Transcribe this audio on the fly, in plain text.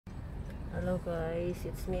Hello guys,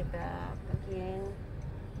 it's me back again.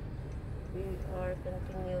 We are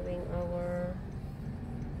continuing our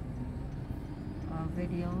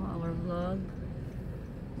video, our vlog.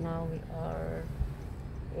 Now we are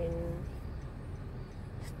in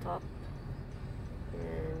stop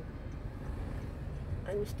and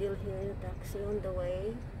I'm still here in the taxi on the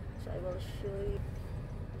way, so I will show you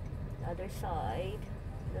the other side.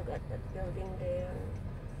 Look at that building there,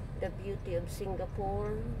 the beauty of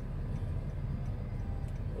Singapore.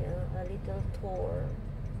 Yeah, a little tour.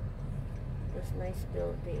 This nice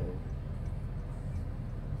building.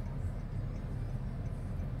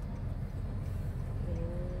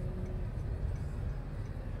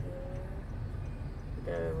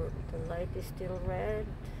 The light is still red.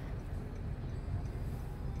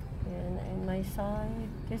 And in my side,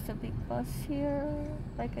 there's a big bus here.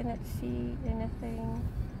 I cannot see anything.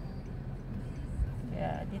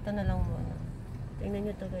 Yeah, dito na lang muna. Tingnan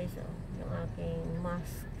nyo to guys, oh, yung aking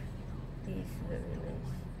mask. It's very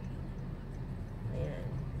nice. Ayan,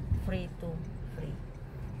 free.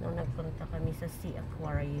 Nung nagpunta kami sa Sea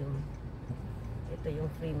Aquarium, ito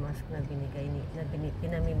yung free mask na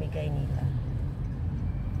pinamimigay nila.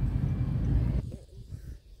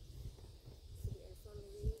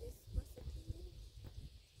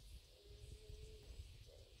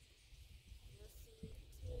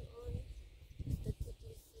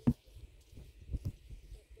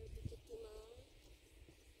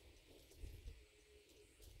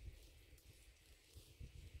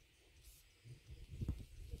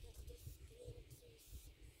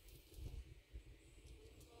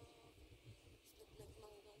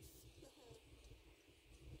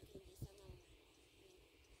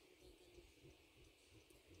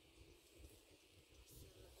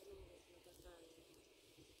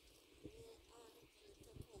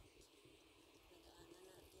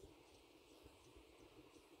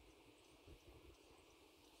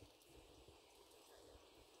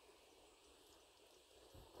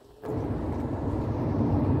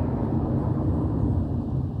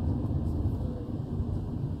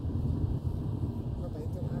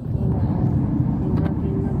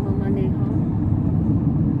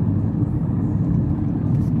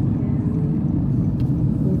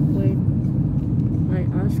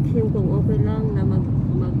 Him kung okay lang na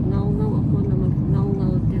magngaw-ngaw ako, na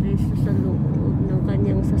magngaw-ngaw diretso sa loob ng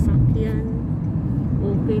kanyang sasakyan.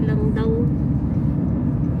 Okay lang daw.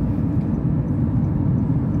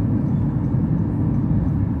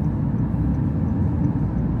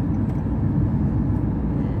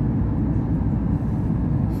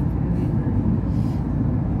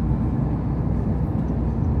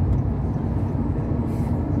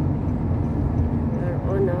 We're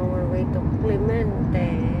on our way to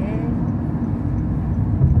Clemente.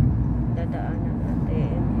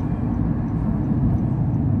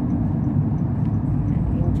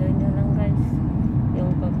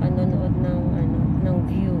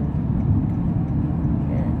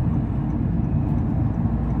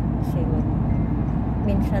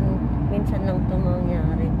 Minsan lang ito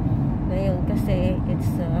mangyari. Ngayon kasi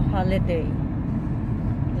it's holiday,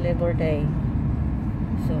 Labor Day,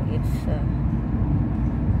 so it's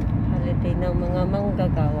holiday ng mga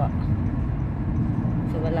manggagawa,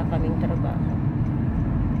 so wala kaming trabaho.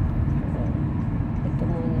 So ito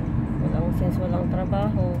muna, since walang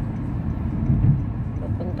trabaho,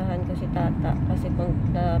 pupuntahan ko si tata kasi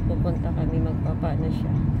pupunta kami, magpapano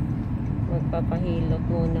siya, magpapahilot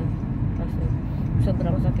muna kasi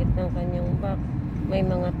sobrang sakit ng kanyang back. May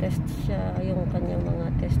mga test siya, yung kanyang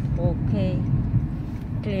mga test okay,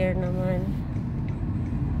 clear naman.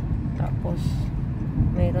 Tapos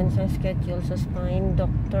mayroon siyang schedule sa spine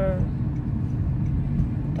doctor,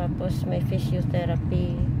 tapos may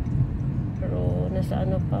physiotherapy, pero nasa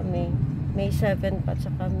ano pa, May 7 pa,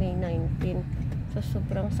 saka May 19, so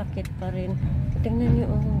sobrang sakit pa rin. Tingnan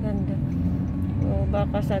niyo, oh, ang ganda. O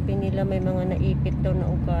baka sabi nila may mga naipit daw na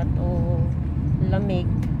ugat o lamig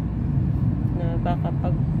na baka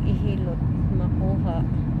pag ihilot makuha.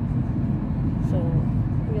 So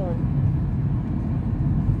yun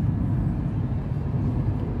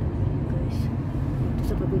guys, dito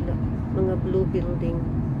sa kabila mga blue building,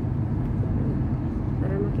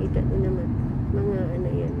 para makita din naman mga ano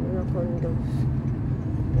yan, mga condos.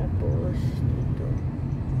 Tapos dito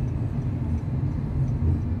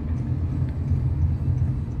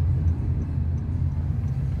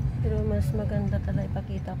mas maganda talaga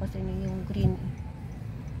ipakita ko sa inyo yung green,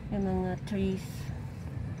 yung mga trees.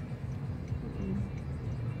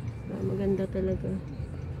 Maganda talaga.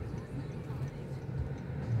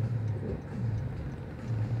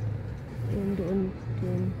 Yun doon.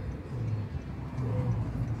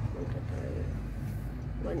 Punta tayo.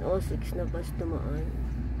 1 106 na bus dumaan.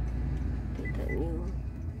 Kita niyo.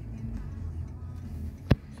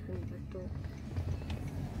 Saan ba ito?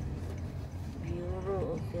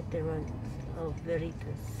 Bureau of Veterans of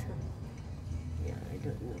Veritas. Yeah, I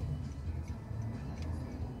don't know.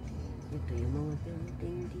 Ito yung mga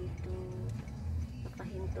building dito.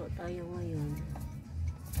 Nakahinto tayo ngayon.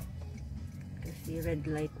 Kasi red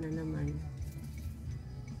light na naman.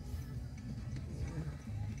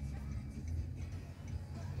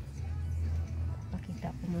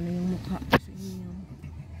 Pakita ko muna yung mukha ko sa inyo.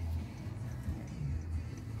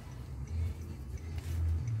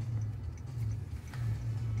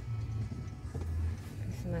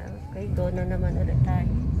 Smile. Okay, go na naman ulit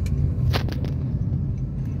tayo.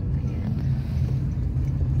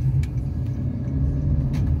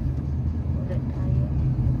 Ulit tayo.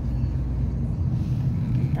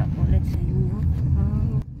 Kita ko ulit sa inyo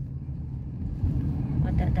ang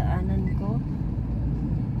madadaanan ko.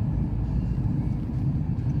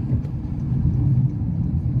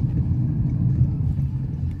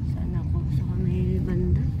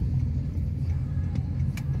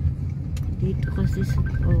 Dito kasi sa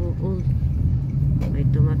may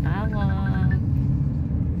tumatawag.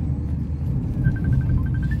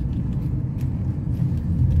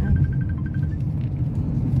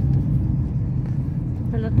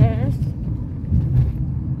 Hello, Tess.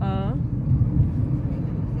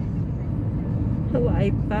 Hawaii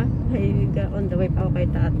pa. Higa on the way pa ako kay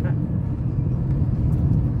Tata.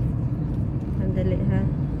 Sandali ha.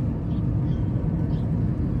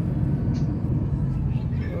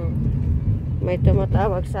 May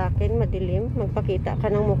tumatawag sa akin, madilim. Magpakita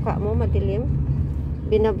ka ng mukha mo, madilim.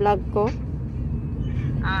 Binablog ko.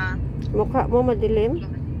 Mukha mo, madilim.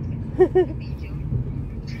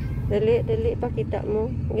 Dali, pakita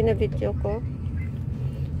mo. Ginabidyo ko.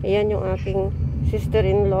 Ayan yung aking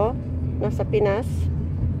sister-in-law. Nasa Pinas.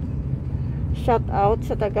 Shout out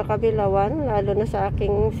sa taga-Kabilawan. Lalo na sa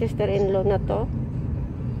aking sister-in-law na to.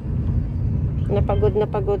 Napagod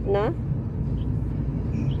na.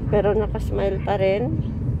 Pero nakasmile pa rin.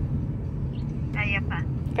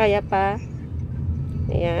 Kaya pa.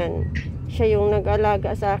 Ayan. Siya yung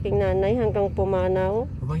nag-alaga sa aking nanay hanggang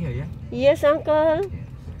pumanaw. Over here, yeah? Yes, Uncle. Yes.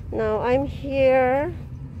 Now, I'm here.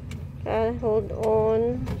 Hold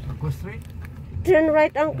on. Go straight? Turn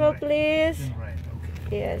right, Uncle, please. Turn right,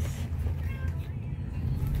 okay. Yes.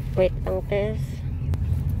 Wait, Uncle.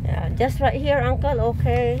 Yeah, just right here, Uncle.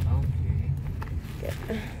 Okay. Okay.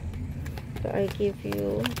 Yeah. So I give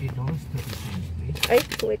you. $8.30, please. Ay,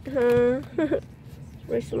 wait, ha?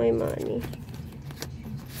 Where's my money?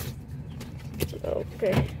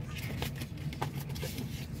 Okay.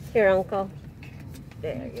 Here, Uncle.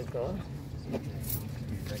 There you go.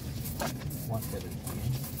 170.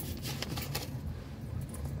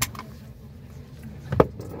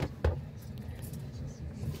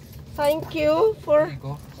 Thank you for There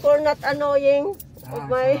you go. not annoying of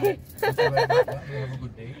my. Have a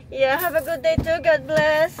good day. Yeah, have a good day too. God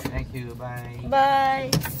bless. Thank you. Bye. Bye.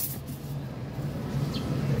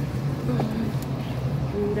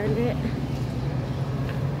 Dali.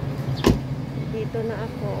 Dito na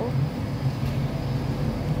ako.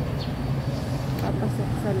 Papasok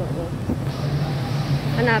sa loob.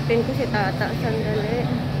 Hanapin ko si Tata. Sandali.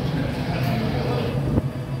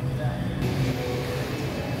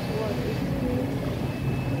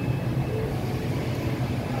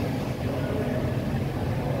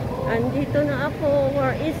 Andito na ako.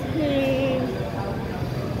 Where is he?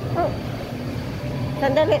 Oh.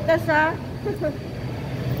 Sandali, Tasa.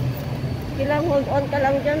 Kailang hold on ka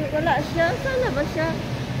lang dyan. Wala siya. Sana ba siya?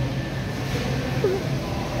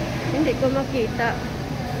 Hindi ko makita.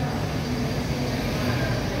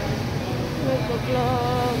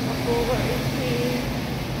 Nagpa-vlog ako. Where is he?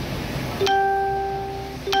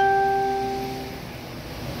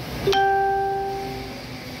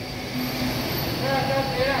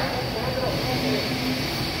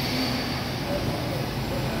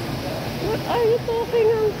 What are you talking,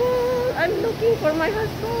 Uncle? I'm looking for my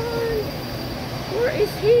husband. Where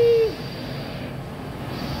is he?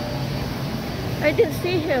 I didn't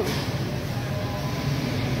see him.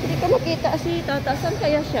 Hindi ko makita si Tata. Saan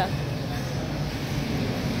kaya siya?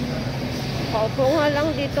 Paupo nga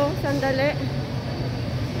lang dito. Sandali.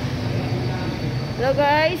 Hello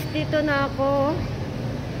guys, dito na ako.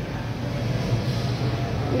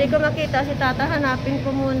 Hindi ko makita si Tata. Hanapin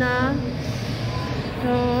ko muna.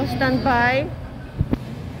 So, stand by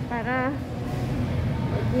para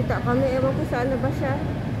magkita kami. Ewan ko saan na ba siya.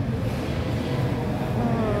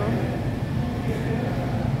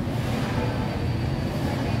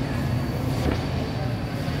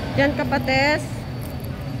 Diyan ka, Pates.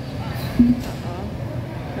 Oo.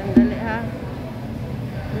 Sandali ha.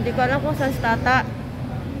 Hindi ko alam kung saan si tata.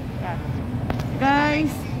 Yeah.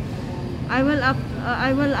 Guys, I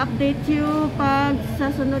will update you pag sa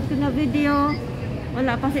sunod ko na video.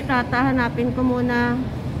 Wala pa si tata, hanapin ko muna.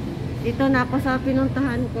 Dito na ako sa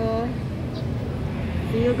pinuntahan ko.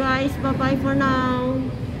 See you guys, bye bye for now.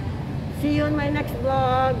 See you in my next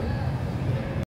vlog.